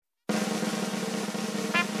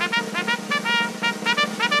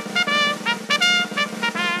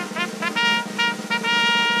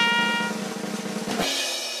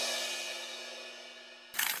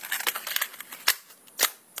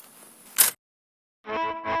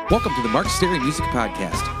Welcome to the Mark Stary Music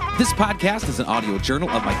Podcast. This podcast is an audio journal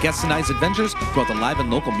of my guests and I's adventures throughout the live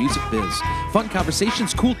and local music biz. Fun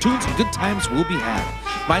conversations, cool tunes, and good times will be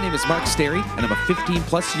had. My name is Mark Stary, and I'm a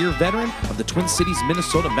 15-plus year veteran of the Twin Cities,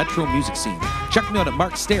 Minnesota metro music scene. Check me out at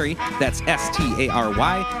Mark Stary, that's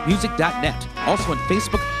S-T-A-R-Y, music.net. Also on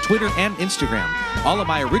Facebook, Twitter, and Instagram. All of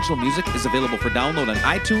my original music is available for download on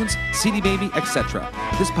iTunes, CD Baby, etc.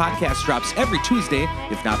 This podcast drops every Tuesday,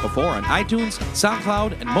 if not before, on iTunes,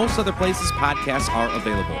 SoundCloud, and most other places podcasts are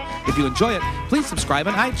available. If you enjoy it, please subscribe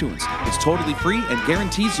on iTunes. It's totally free and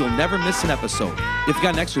guarantees you'll never miss an episode. If you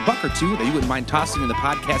got an extra buck or two that you wouldn't mind tossing in the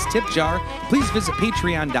podcast tip jar, please visit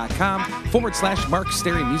patreon.com/Mark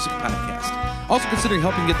Stary Music Podcast. Also consider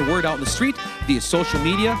helping get the word out in the street via social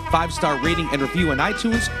media, 5-star rating and review on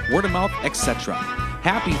iTunes, word of mouth, etc.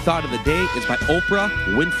 Happy Thought of the Day is by Oprah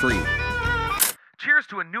Winfrey. Cheers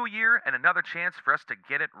to a new year and another chance for us to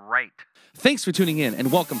get it right. Thanks for tuning in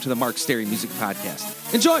and welcome to the Mark Stary Music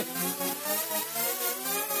Podcast. Enjoy!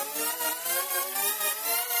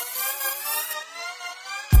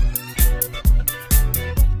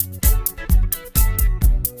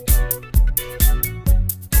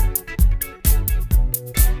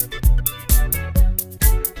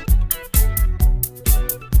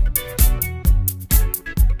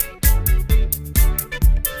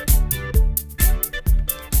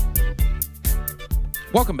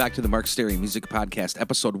 Welcome back to the Mark Stary Music Podcast,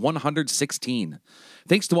 episode 116.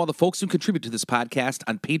 Thanks to all the folks who contribute to this podcast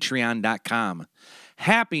on patreon.com.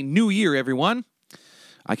 Happy New Year, everyone.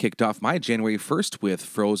 I kicked off my January 1st with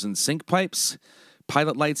frozen sink pipes,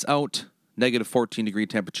 pilot lights out, negative 14-degree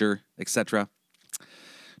temperature, etc.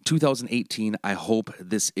 2018, I hope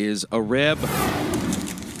this is a rib.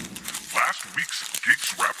 Last week's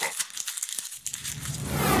Geeks Wrap-Up.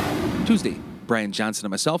 Tuesday, Brian Johnson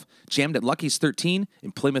and myself jammed at Lucky's 13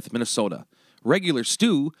 in Plymouth, Minnesota. Regular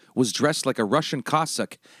Stu was dressed like a Russian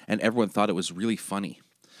Cossack, and everyone thought it was really funny.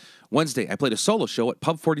 Wednesday, I played a solo show at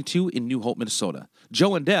Pub 42 in New Hope, Minnesota.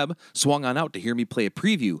 Joe and Deb swung on out to hear me play a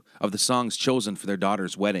preview of the songs chosen for their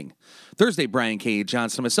daughter's wedding. Thursday, Brian K.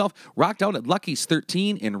 Johnson and myself rocked out at Lucky's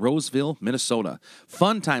 13 in Roseville, Minnesota.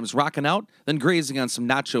 Fun times rocking out, then grazing on some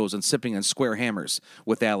nachos and sipping on square hammers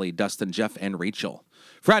with Allie, Dustin, Jeff, and Rachel.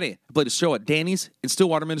 Friday, I played a show at Danny's in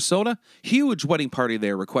Stillwater, Minnesota. Huge wedding party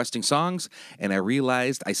there requesting songs, and I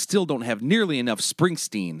realized I still don't have nearly enough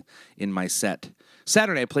Springsteen in my set.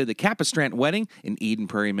 Saturday, I played the Capistrant wedding in Eden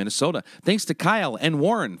Prairie, Minnesota. Thanks to Kyle and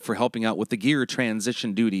Warren for helping out with the gear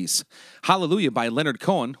transition duties. Hallelujah by Leonard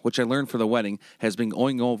Cohen, which I learned for the wedding, has been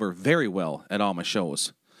going over very well at all my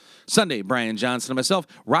shows. Sunday, Brian Johnson and myself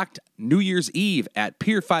rocked New Year's Eve at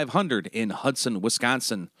Pier 500 in Hudson,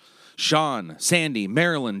 Wisconsin. Sean, Sandy,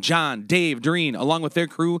 Marilyn, John, Dave, Doreen, along with their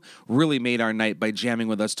crew, really made our night by jamming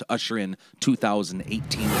with us to usher in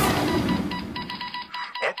 2018.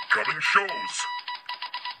 Upcoming shows.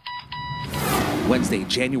 Wednesday,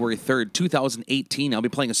 January 3rd, 2018, I'll be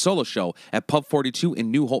playing a solo show at Pub 42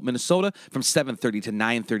 in New Hope, Minnesota from 7:30 to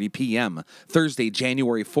 9:30 p.m. Thursday,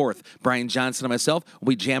 January 4th, Brian Johnson and myself will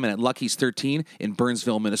be jamming at Lucky's 13 in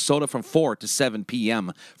Burnsville, Minnesota from 4 to 7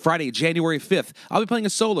 p.m. Friday, January 5th, I'll be playing a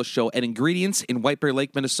solo show at Ingredients in White Bear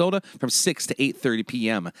Lake, Minnesota from 6 to 8:30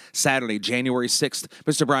 p.m. Saturday, January 6th,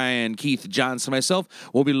 Mr. Brian Keith Johnson and myself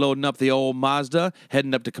will be loading up the old Mazda,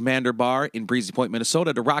 heading up to Commander Bar in Breezy Point,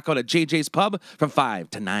 Minnesota to rock out at JJ's Pub from 5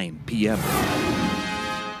 to 9 p.m.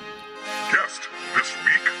 Guest this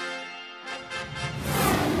week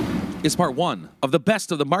is part one of the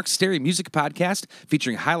best of the Mark Stary Music Podcast,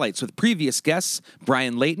 featuring highlights with previous guests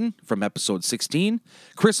Brian Layton from episode 16,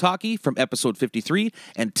 Chris Hockey from episode 53,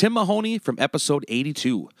 and Tim Mahoney from episode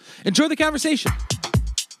 82. Enjoy the conversation.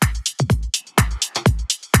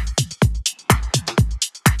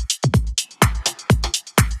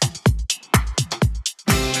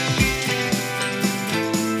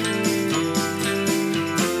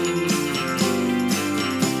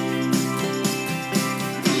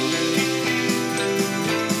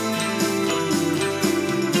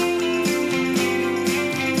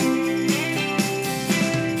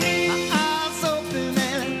 My eyes open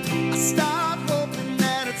and I start hoping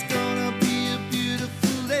that it's gonna be a beautiful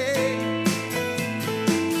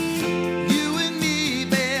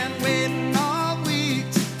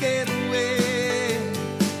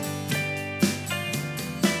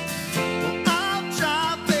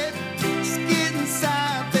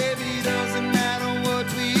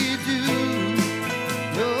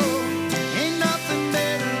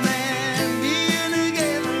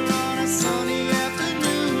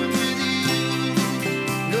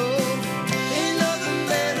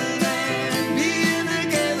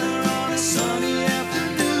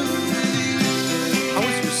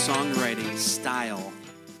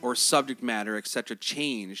or subject matter, etc.,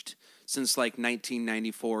 changed since like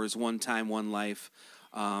 1994's One Time, One Life?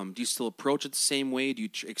 Do you still approach it the same way? Do you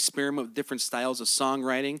experiment with different styles of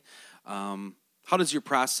songwriting? How does your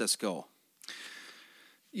process go?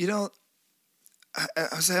 You know, I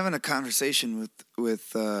was having a conversation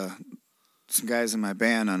with some guys in my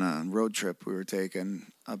band on a road trip we were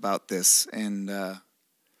taking about this, and I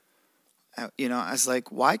was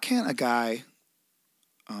like, why can't a guy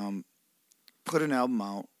put an album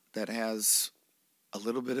out that has a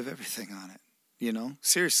little bit of everything on it?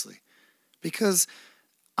 Seriously, because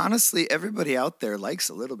honestly, everybody out there likes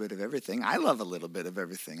a little bit of everything. I love a little bit of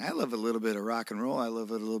everything. I love a little bit of rock and roll. I love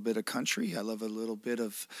a little bit of country. I love a little bit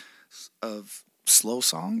of slow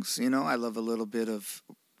songs. I love a little bit of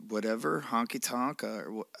whatever, honky tonk,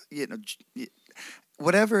 or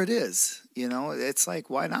whatever it is. It's like,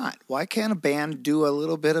 why not? Why can't a band do a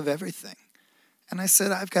little bit of everything? And I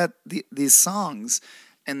said, I've got these songs,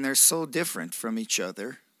 and they're so different from each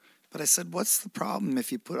other. But I said, what's the problem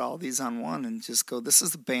if you put all these on one and just go, this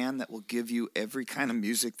is a band that will give you every kind of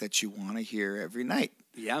music that you want to hear every night.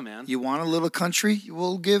 Yeah, man. You want a little country?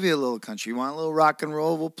 We'll give you a little country. You want a little rock and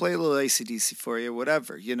roll? We'll play a little AC/DC for you,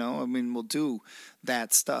 whatever. We'll do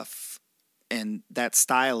that stuff and that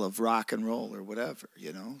style of rock and roll or whatever,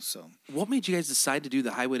 so. What made you guys decide to do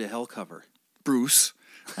the Highway to Hell cover? Bruce.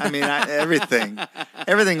 Everything.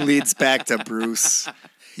 Everything leads back to Bruce.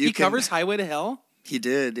 He covers Highway to Hell? He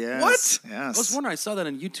did, yes. What? Yes. I was wondering, I saw that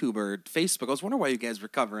on YouTube or Facebook. I was wondering why you guys were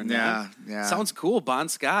covering that. Yeah. Sounds cool. Bon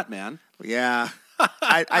Scott, man. Yeah.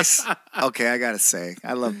 Okay, I got to say,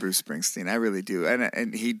 I love Bruce Springsteen. I really do.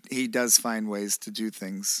 And he does find ways to do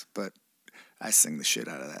things, but I sing the shit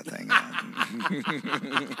out of that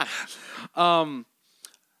thing.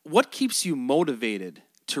 What keeps you motivated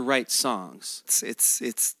to write songs?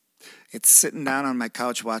 It's sitting down on my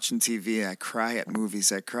couch watching TV. I cry at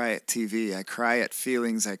movies. I cry at TV. I cry at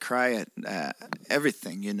feelings. I cry at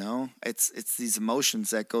everything, It's these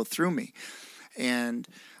emotions that go through me. And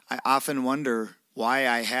I often wonder why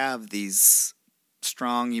I have these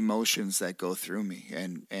strong emotions that go through me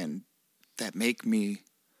and that make me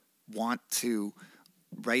want to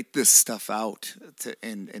write this stuff out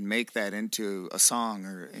and make that into a song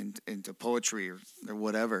or into poetry or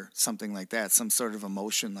whatever, something like that, some sort of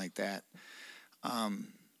emotion like that. I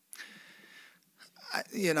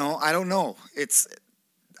don't know.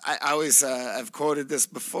 I always, I've quoted this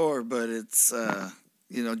before, but it's,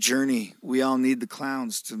 Journey, we all need the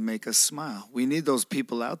clowns to make us smile. We need those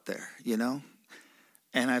people out there,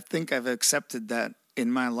 And I think I've accepted that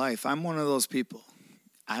in my life. I'm one of those people.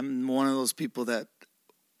 I'm one of those people that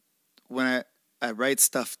when I write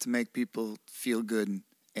stuff to make people feel good,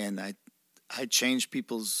 and I change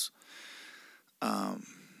people's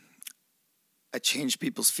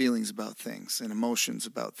feelings about things and emotions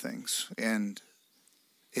about things, and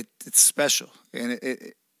it's special, and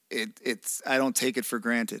it's I don't take it for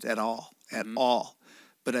granted at all,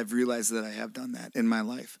 but I've realized that I have done that in my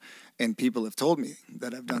life, and people have told me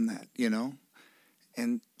that I've done that,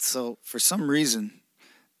 and so for some reason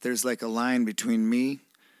there's like a line between me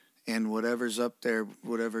and whatever's up there,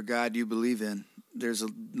 whatever God you believe in. There's a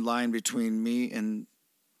line between me and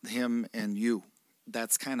him and you.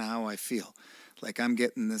 That's kind of how I feel. Like I'm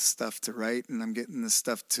getting this stuff to write, and I'm getting this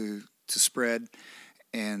stuff to spread,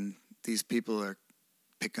 and these people are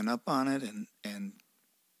picking up on it, and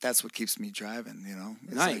that's what keeps me driving,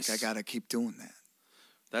 It's nice. like I got to keep doing that.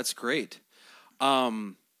 That's great.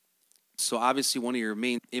 So obviously one of your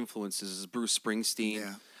main influences is Bruce Springsteen.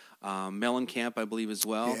 Yeah. Mellencamp, I believe, as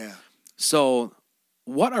well. Yeah. So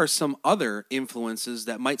what are some other influences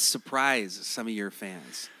that might surprise some of your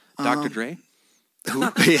fans? Dr. Dre?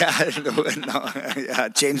 Yeah,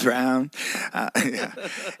 James Brown,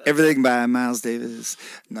 everything by Miles Davis.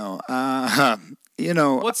 No,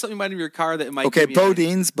 What's something in your car that might? Okay, give you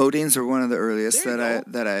Bodines were one of the earliest There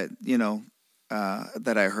you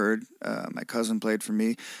that I heard. My cousin played for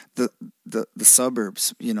me. The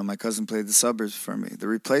Suburbs, my cousin played the Suburbs for me. The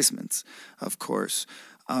Replacements, of course.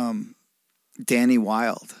 Danny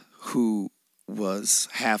Wilde, who was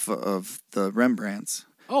half of the Rembrandts.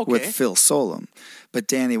 Okay. With Phil Solem. But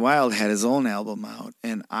Danny Wilde had his own album out,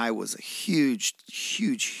 and I was a huge,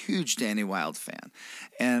 huge, huge Danny Wilde fan.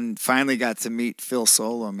 And finally got to meet Phil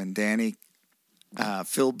Solem, and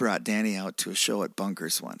Phil brought Danny out to a show at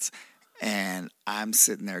Bunkers once. And I'm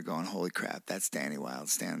sitting there going, holy crap, that's Danny Wilde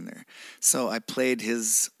standing there. So I played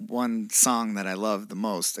his one song that I love the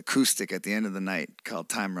most, acoustic, at the end of the night, called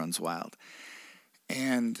Time Runs Wild.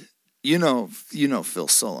 And you know Phil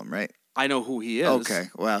Solem, right? I know who he is. Okay,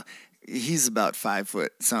 well, he's about 5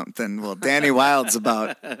 foot something. Well, Danny Wilde's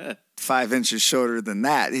about 5 inches shorter than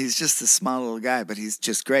that. He's just a small little guy, but he's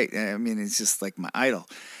just great. I mean, he's just like my idol.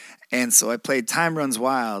 And so I played Time Runs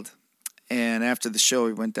Wild. And after the show,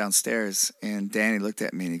 we went downstairs, and Danny looked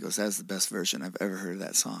at me, and he goes, "That's the best version I've ever heard of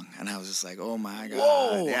that song." And I was just like, "Oh, my God.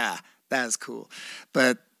 Whoa. Yeah, that's cool."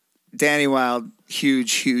 But Danny Wilde,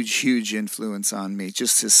 huge influence on me.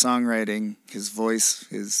 Just his songwriting, his voice,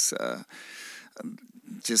 his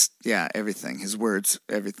everything. His words,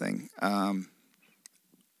 everything. Don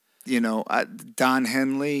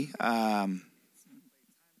Henley,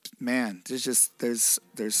 man, there's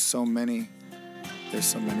so many. There's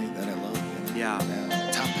so many that I love. Yeah.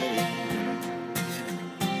 Tom Petty.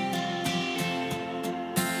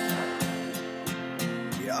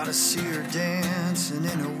 You ought to see her dancing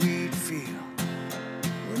in a wheat field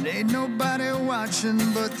when ain't nobody watching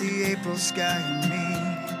but the April sky and me.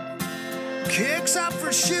 Kicks off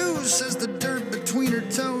her shoes, says the dirt between her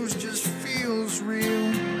toes just feels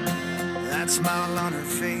real. That smile on her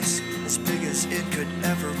face, as big as it could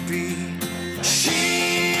ever be.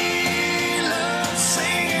 She loves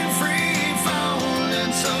singing free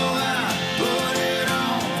falling, so I put it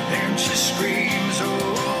on and she screams,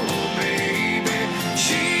 "Oh, baby."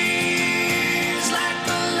 She's like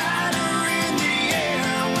a lighter in the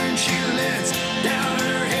air when she lets down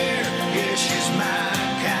her hair. Yeah, she's my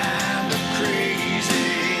kind of crazy.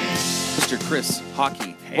 Mr. Chris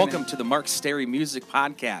Hockey, welcome to the Mark Stary Music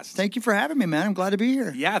Podcast. Thank you for having me, man. I'm glad to be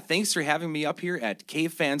here. Yeah, thanks for having me up here at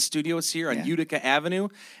Cave Fan Studios here on Utica Avenue,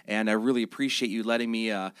 and I really appreciate you letting me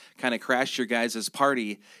kind of crash your guys'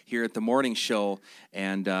 party here at the morning show.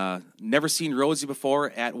 And never seen Rosie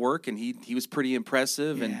before at work, and he was pretty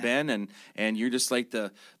impressive, and Ben, and you're just like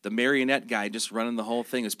the marionette guy just running the whole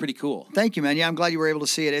thing. It's pretty cool. Thank you, man. Yeah, I'm glad you were able to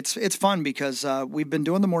see it. It's fun because we've been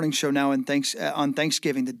doing the morning show now on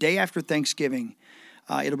Thanksgiving, the day after Thanksgiving.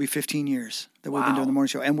 It'll be 15 years that we've been doing the morning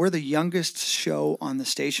show. And we're the youngest show on the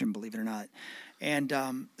station, believe it or not. And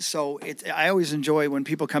so I always enjoy when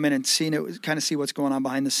people come in and kind of see what's going on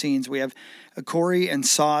behind the scenes. We have Corey and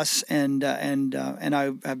Sauce and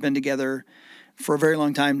I have been together for a very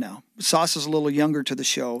long time now. Sauce is a little younger to the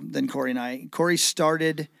show than Corey and I. Corey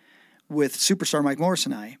started with Superstar Mike Morris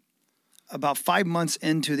and I about 5 months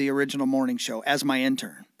into the original morning show as my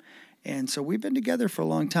intern. And so we've been together for a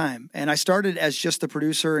long time. And I started as just the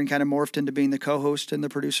producer and kind of morphed into being the co-host and the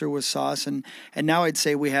producer with Sauce. And now I'd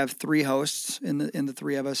say we have 3 hosts in the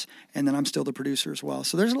 3 of us. And then I'm still the producer as well.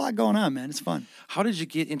 So there's a lot going on, man. It's fun. How did you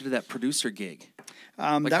get into that producer gig?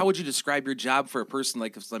 How would you describe your job for a person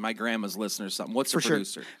like my grandma's listening or something? What's a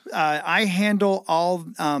producer? Sure. I handle all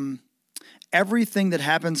everything that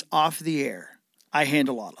happens off the air. I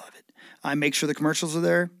handle all of it. I make sure the commercials are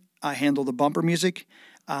there. I handle the bumper music.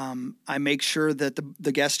 I make sure that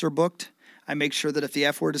the guests are booked. I make sure that if the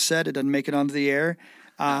F word is said, it doesn't make it onto the air.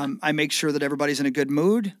 I make sure that everybody's in a good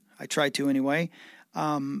mood. I try to anyway.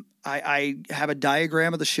 I have a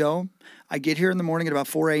diagram of the show. I get here in the morning at about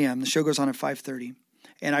 4 a.m. The show goes on at 5:30.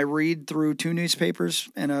 And I read through 2 newspapers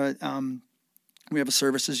and we have a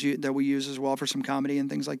services that we use as well for some comedy and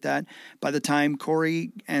things like that. By the time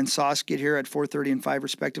Corey and Sauce get here at 4:30 and 5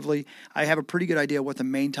 respectively, I have a pretty good idea what the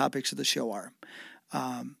main topics of the show are.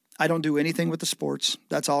 I don't do anything with the sports.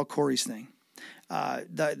 That's all Corey's thing.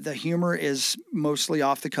 The humor is mostly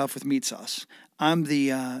off the cuff with meat sauce. I'm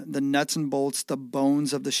the nuts and bolts, the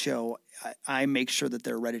bones of the show. I make sure that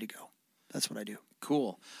they're ready to go. That's what I do.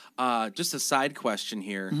 Cool. Just a side question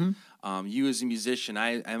here. Mm-hmm. You as a musician,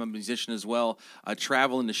 I'm a musician as well.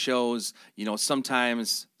 Traveling to shows,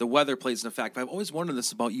 sometimes the weather plays an effect. But I've always wondered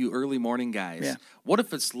this about you early morning guys. Yeah. What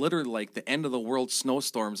if it's literally like the end of the world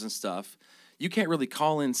snowstorms and stuff? You can't really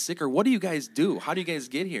call in sick, or what do you guys do? How do you guys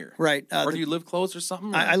get here? Right. Or do you live close or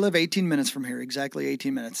something? Or? I live 18 minutes from here, exactly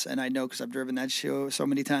 18 minutes. And I know because I've driven that show so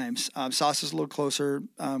many times. Sauce is a little closer.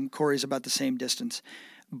 Corey's about the same distance.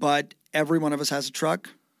 But every one of us has a truck,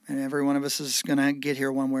 and every one of us is going to get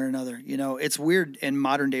here one way or another. It's weird in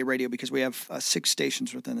modern day radio because we have 6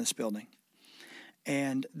 stations within this building.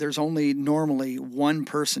 And there's only normally one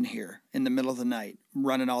person here in the middle of the night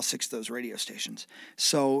running all 6 of those radio stations.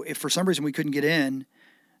 So if for some reason we couldn't get in,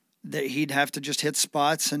 that he'd have to just hit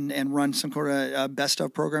spots and run some sort of best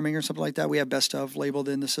of programming or something like that. We have best of labeled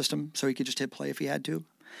in the system, so he could just hit play if he had to.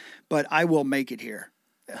 But I will make it here.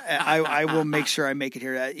 I will make sure I make it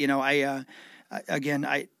here.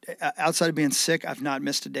 outside of being sick, I've not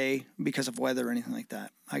missed a day because of weather or anything like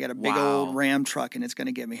that. I got a big Wow. old Ram truck, and it's going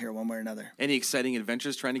to get me here one way or another. Any exciting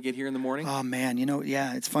adventures trying to get here in the morning? Oh man,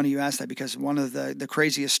 yeah, it's funny you asked that because one of the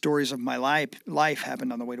craziest stories of my life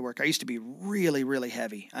happened on the way to work. I used to be really, really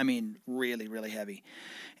heavy. I mean, really, really heavy,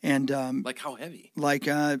 and Like how heavy?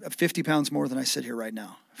 50 pounds more than I sit here right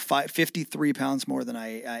now. 53 pounds more than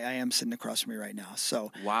I am sitting across from me right now.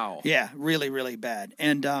 So Wow. yeah, really, really bad.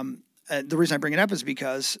 And the reason I bring it up is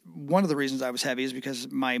because one of the reasons I was heavy is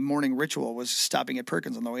because my morning ritual was stopping at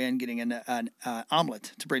Perkins on the way in, getting an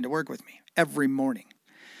omelet to bring to work with me every morning.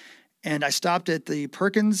 And I stopped at the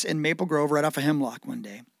Perkins in Maple Grove right off of Hemlock one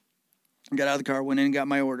day. Got out of the car, went in and got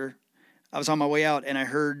my order. I was on my way out and I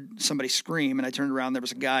heard somebody scream, and I turned around. There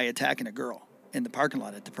was a guy attacking a girl in the parking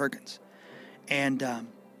lot at the Perkins. And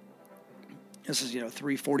this is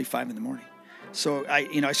 3:45 in the morning. So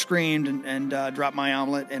I screamed and dropped my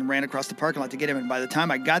omelet and ran across the parking lot to get him. And by the time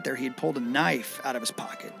I got there, he had pulled a knife out of his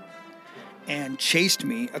pocket and chased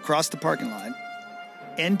me across the parking lot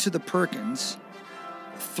into the Perkins,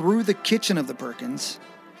 through the kitchen of the Perkins.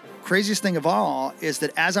 Craziest thing of all is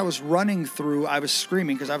that as I was running through, I was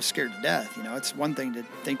screaming because I was scared to death. It's one thing to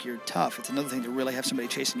think you're tough. It's another thing to really have somebody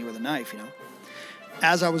chasing you with a knife,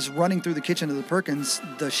 As I was running through the kitchen of the Perkins,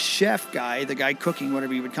 the chef guy, the guy cooking,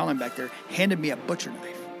 whatever you would call him back there, handed me a butcher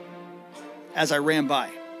knife as I ran by.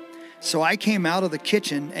 So I came out of the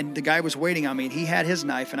kitchen, and the guy was waiting on me, and he had his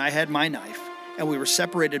knife, and I had my knife, and we were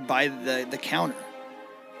separated by the counter.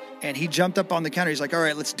 And he jumped up on the counter. He's like, all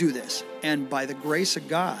right, let's do this. And by the grace of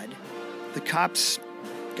God, the cops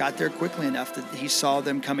got there quickly enough that he saw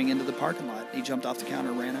them coming into the parking lot. He jumped off the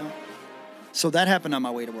counter and ran out. So that happened on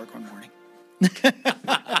my way to work one morning.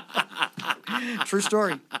 True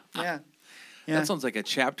story. Yeah. That sounds like a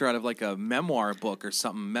chapter out of like a memoir book or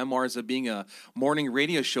something. Memoirs of being a morning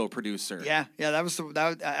radio show producer. Yeah.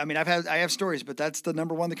 I have stories, but that's the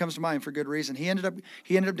number one that comes to mind for good reason. He ended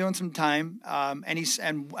up doing some time,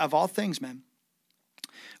 and of all things, man.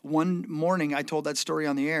 One morning I told that story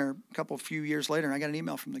on the air. A few years later, and I got an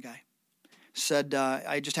email from the guy. Said,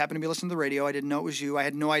 I just happened to be listening to the radio. I didn't know it was you. I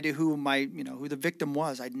had no idea who who the victim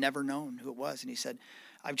was. I'd never known who it was. And he said,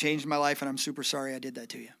 I've changed my life, and I'm super sorry I did that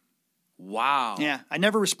to you. Wow. Yeah, I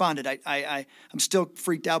never responded. I'm still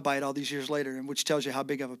freaked out by it all these years later, which tells you how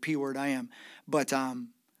big of a P word I am. But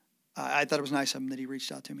I thought it was nice of him that he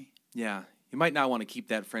reached out to me. Yeah. You might not want to keep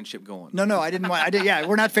that friendship going. No, I didn't want. Yeah,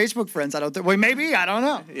 we're not Facebook friends. I don't think. Well, maybe. I don't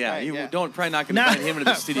know. Yeah, Right, you yeah. probably not going to invite him into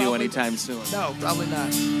the studio anytime soon. No, probably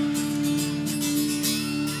not.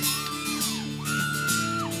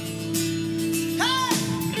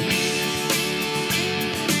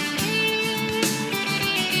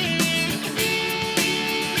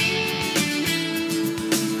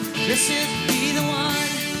 Blessed be the one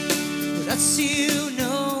who lets you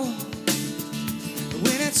know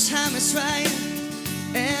when the time is right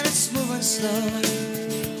and it's moving slow.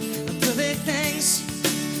 Perfect things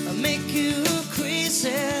make you crazy.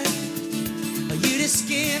 You just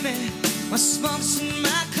give me my smokes and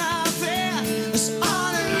my coffee. That's all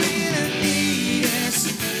I really need is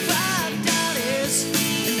 $5,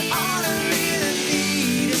 and all I really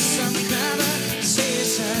need is some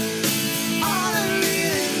conversation. All I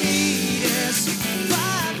really need is $5.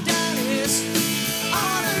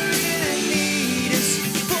 All I really need is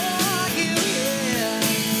for you, yeah.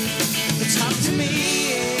 Talk to me,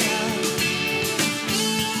 yeah.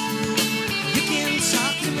 You can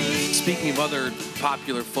talk to me. Speaking of other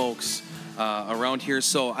popular folks around here,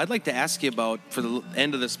 so I'd like to ask you about, for the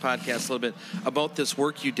end of this podcast, a little bit about this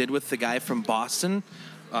work you did with the guy from Boston,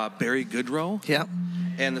 Barry Goodrow, Yep.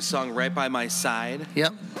 and the song "Right by My Side."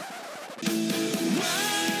 Yep.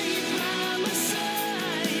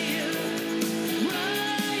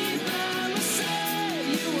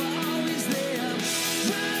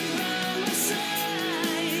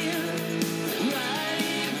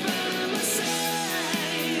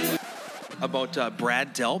 About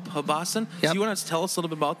Brad Delp of Boston. Yep. So you want to tell us a little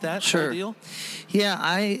bit about that whole Sure. deal?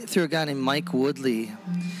 Yeah, through a guy named Mike Woodley,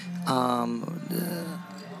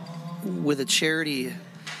 with a charity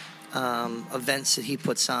events that he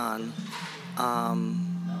puts on,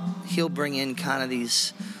 he'll bring in kind of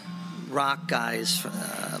these rock guys,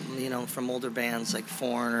 from older bands like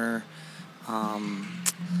Foreigner. I'm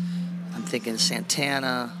thinking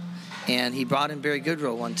Santana, and he brought in Barry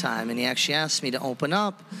Goodrow one time, and he actually asked me to open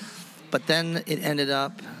up. But then it ended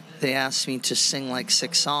up, they asked me to sing like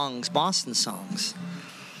 6 songs, Boston songs.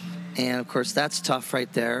 And, of course, that's tough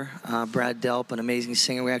right there. Brad Delp, an amazing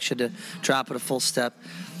singer. We actually had to drop it a full step.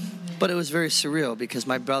 But it was very surreal because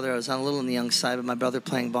my brother, I was on a little on the young side, but my brother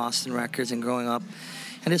playing Boston records and growing up,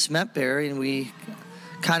 I just met Barry, and we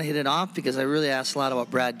kind of hit it off because I really asked a lot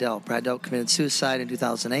about Brad Delp. Brad Delp committed suicide in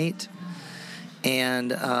 2008,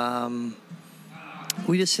 and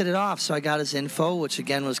we just hit it off. So I got his info, which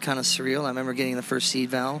again was kind of surreal. I remember getting the first seed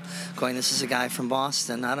valve, going, this is a guy from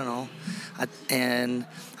Boston, I don't know. And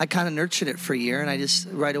I kind of nurtured it for a year, and I just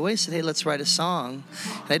right away said, hey, let's write a song.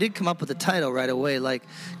 And I did come up with the title right away, like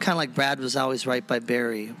kind of like Brad was always right by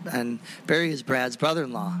Barry. And Barry is Brad's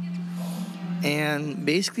brother-in-law. And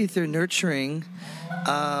basically through nurturing,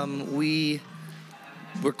 we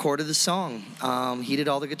recorded the song. He did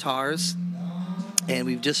all the guitars. And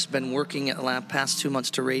we've just been working at the past 2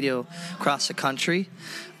 months to radio across the country.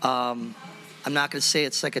 I'm not going to say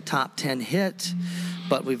it's like a top 10 hit,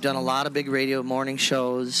 but we've done a lot of big radio morning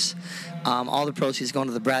shows. All the proceeds going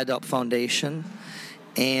to the Brad Delp Foundation.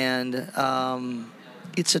 And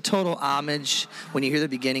it's a total homage. When you hear the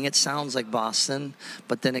beginning, it sounds like Boston,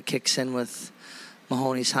 but then it kicks in with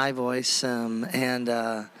Mahoney's high voice. And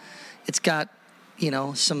it's got,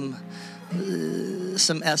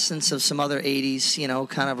 some essence of some other 80s,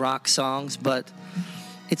 kind of rock songs, but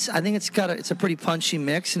I think it's a pretty punchy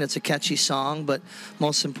mix, and it's a catchy song, but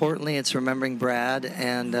most importantly, it's remembering Brad,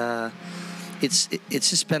 and it's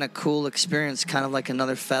just been a cool experience, kind of like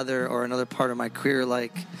another feather or another part of my career,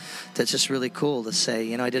 like that's just really cool to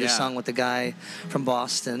say. I did a song with a guy from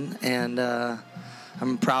Boston, and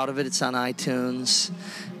I'm proud of it. It's on iTunes.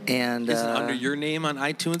 And is it under your name on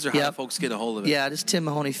iTunes, or how do folks get a hold of it? Yeah, just Tim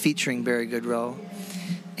Mahoney featuring Barry Goodrow.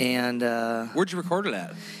 And where'd you record it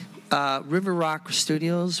at? River Rock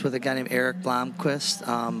Studios with a guy named Eric Blomquist.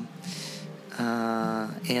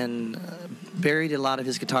 And Barry did a lot of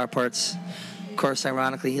his guitar parts. Of course,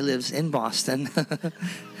 ironically, he lives in Boston,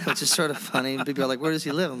 which is sort of funny. People are like, where does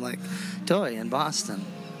he live? I'm like, Toy, in Boston.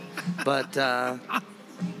 But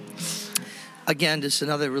again, just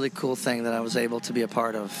another really cool thing that I was able to be a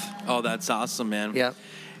part of. Oh, that's awesome, man. Yep.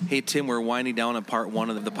 Hey, Tim, we're winding down on part 1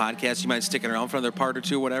 of the podcast. You mind sticking around for another part or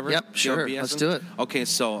two, whatever? Yep, sure. Let's do it. Okay,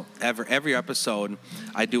 so every episode,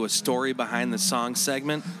 I do a story behind the song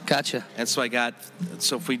segment. Gotcha. And so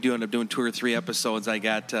if we do end up doing 2 or 3 episodes, I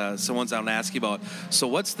got some ones I want to ask you about. So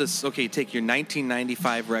what's this? Okay, take your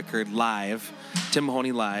 1995 record live, Tim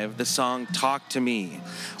Mahoney Live, the song "Talk to Me."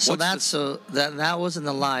 That wasn't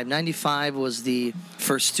the live. 95 was the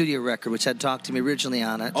first studio record, which had "Talk to Me" originally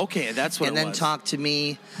on it. Okay, that's what it was. And then "Talk to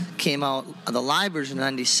Me" came out, the live version in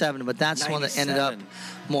 97, but that's the one that ended up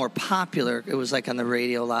more popular. It was like on the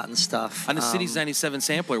radio a lot and stuff. On the City's 97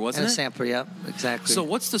 sampler, wasn't it? And a sampler, yep, exactly. So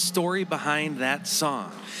what's the story behind that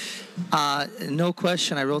song? No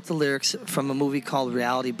question. I wrote the lyrics from a movie called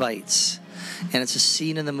Reality Bites. And it's a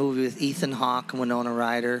scene in the movie with Ethan Hawke and Winona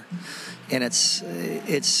Ryder. And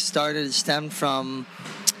it stemmed from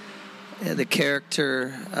the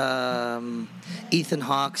character. Ethan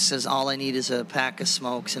Hawke says, all I need is a pack of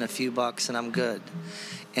smokes and a few bucks and I'm good.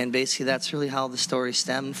 And basically that's really how the story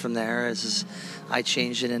stemmed from there. Is I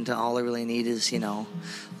changed it into all I really need is,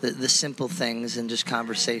 the simple things and just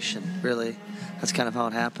conversation, really. That's kind of how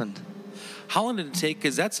it happened. How long did it take?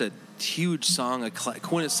 Because that's a huge song, a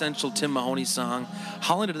quintessential Tim Mahoney song.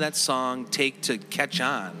 How long did that song take to catch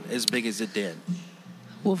on as big as it did?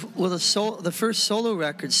 Well, the first solo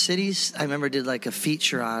record, Cities, I remember did like a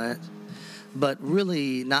feature on it, but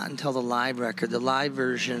really not until the live record. The live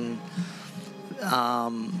version,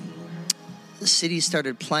 Cities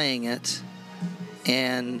started playing it,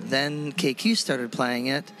 and then KQ started playing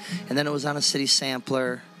it, and then it was on a City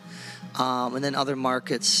sampler. And then other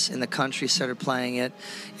markets in the country started playing it.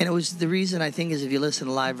 And it was the reason, I think, is if you listen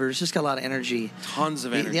to live versions, it's just got a lot of energy. Tons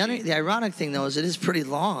of energy. The ironic thing, though, is it is pretty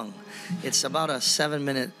long. It's about a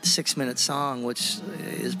 6-minute song, which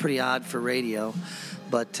is pretty odd for radio.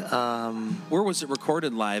 But where was it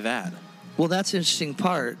recorded live at? Well, that's the interesting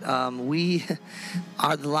part. The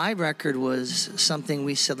live record was something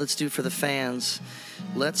we said, let's do for the fans.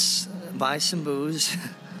 Let's buy some booze.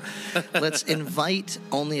 Let's invite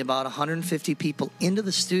only about 150 people into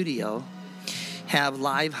the studio, have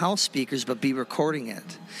live house speakers, but be recording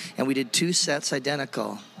it. And we did 2 sets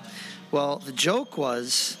identical. Well, the joke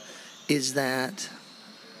is that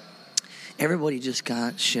everybody just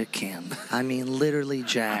got shit canned. I mean, literally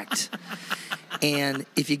jacked. And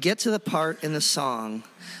if you get to the part in the song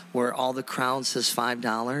where all the crowd says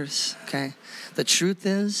 $5, okay, the truth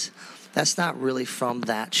is that's not really from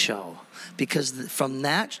that show. Because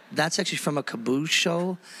that's actually from a Caboose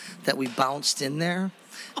show that we bounced in there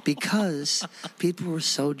because people were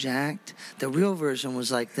so jacked. The real version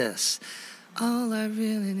was like this. All I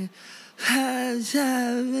really need is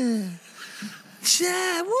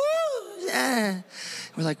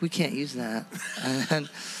We're like, we can't use that. And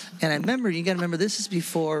I remember, you got to remember, this is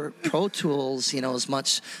before Pro Tools, as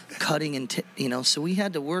much cutting and, so we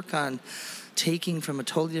had to work on taking from a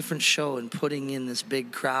totally different show and putting in this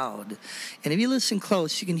big crowd. And if you listen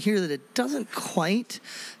close, you can hear that it doesn't quite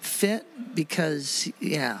fit because,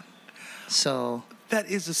 so... That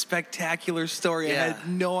is a spectacular story. Yeah. I had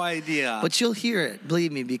no idea. But you'll hear it,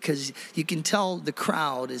 believe me, because you can tell the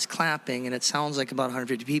crowd is clapping and it sounds like about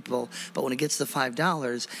 150 people. But when it gets to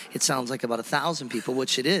 $5, it sounds like about 1,000 people,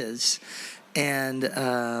 which it is. And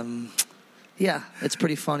it's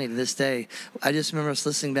pretty funny to this day. I just remember us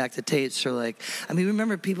listening back to tapes.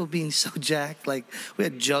 Remember people being so jacked. Like, we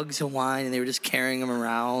had jugs of wine and they were just carrying them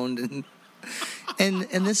around.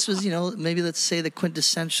 And this was, maybe let's say the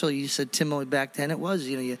quintessential, you said, Timo, back then it was,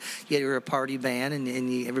 you were a party band and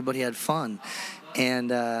everybody had fun. And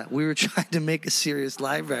we were trying to make a serious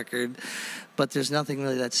live record, but there's nothing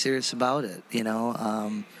really that serious about it,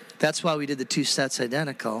 That's why we did the 2 sets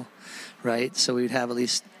identical, right? So we'd have at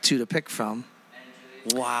least 2 to pick from.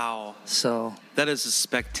 Wow. So. That is a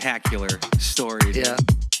spectacular story. Yeah.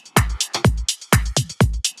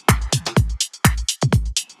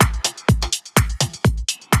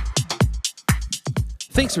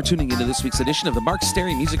 Thanks for tuning into this week's edition of the Mark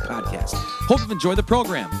Stary Music Podcast. Hope you've enjoyed the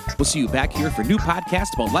program. We'll see you back here for new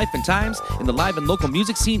podcasts about life and times in the live and local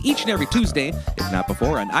music scene each and every Tuesday, if not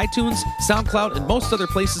before, on iTunes, SoundCloud, and most other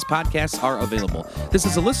places podcasts are available. This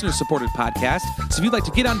is a listener-supported podcast, so if you'd like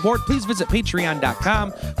to get on board, please visit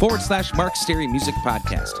patreon.com/Mark Stary Music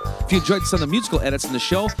Podcast. If you enjoyed some of the musical edits in the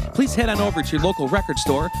show, please head on over to your local record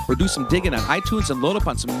store or do some digging on iTunes and load up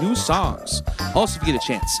on some new songs. Also, if you get a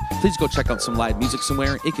chance, please go check out some live music somewhere.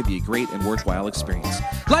 It could be a great and worthwhile experience.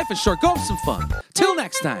 Life is short. Go have some fun. Till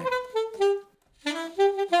next time.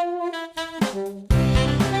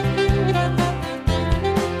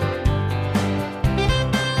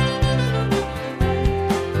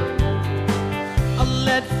 A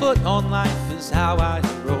lead foot on life is how I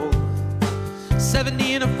roll.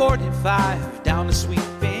 70 and a 45 down the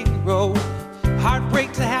sweeping road.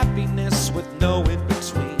 Heartbreak to happiness with no in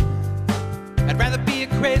between. I'd rather be a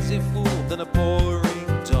crazy fool than a boring,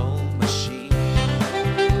 dull machine.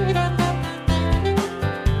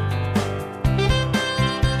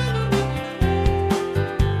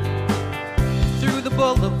 Through the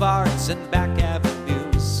boulevards and back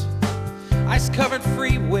avenues, ice-covered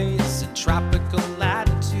freeways and tropical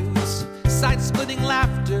latitudes, side-splitting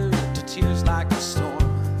laughter to tears like a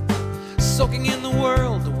storm, soaking in the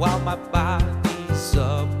world while my body's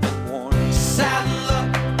up and warm. Saddle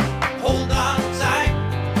up, hold on tight.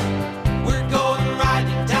 We're going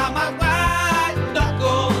riding down my white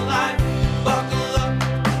knuckle line. Buckle up,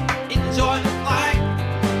 enjoy the flight.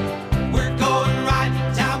 We're going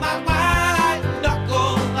riding down my white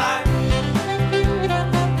knuckle line.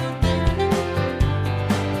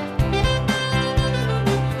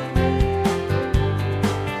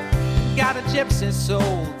 Got a gypsy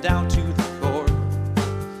soul down to the core.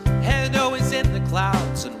 Head always in the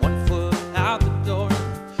clouds and 1 foot out the door.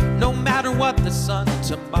 No matter what the sun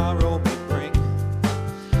tomorrow may bring,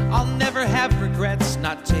 I'll never have regrets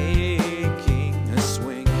not taking a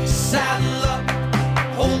swing. Saddle up,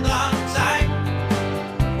 hold on tight.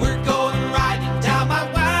 We're going riding down my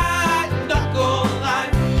white knuckle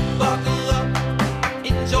line. Buckle up,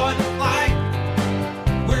 enjoy the flight.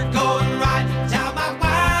 We're going riding down my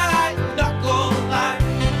white knuckle line.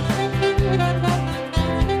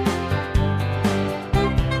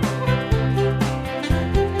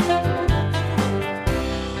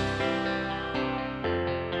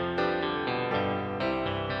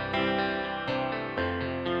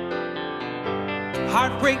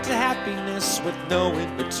 Heartbreak to happiness with no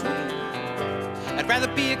in between. I'd rather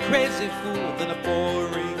be a crazy fool than a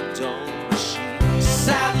boring, dull machine.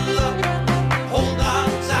 Saddle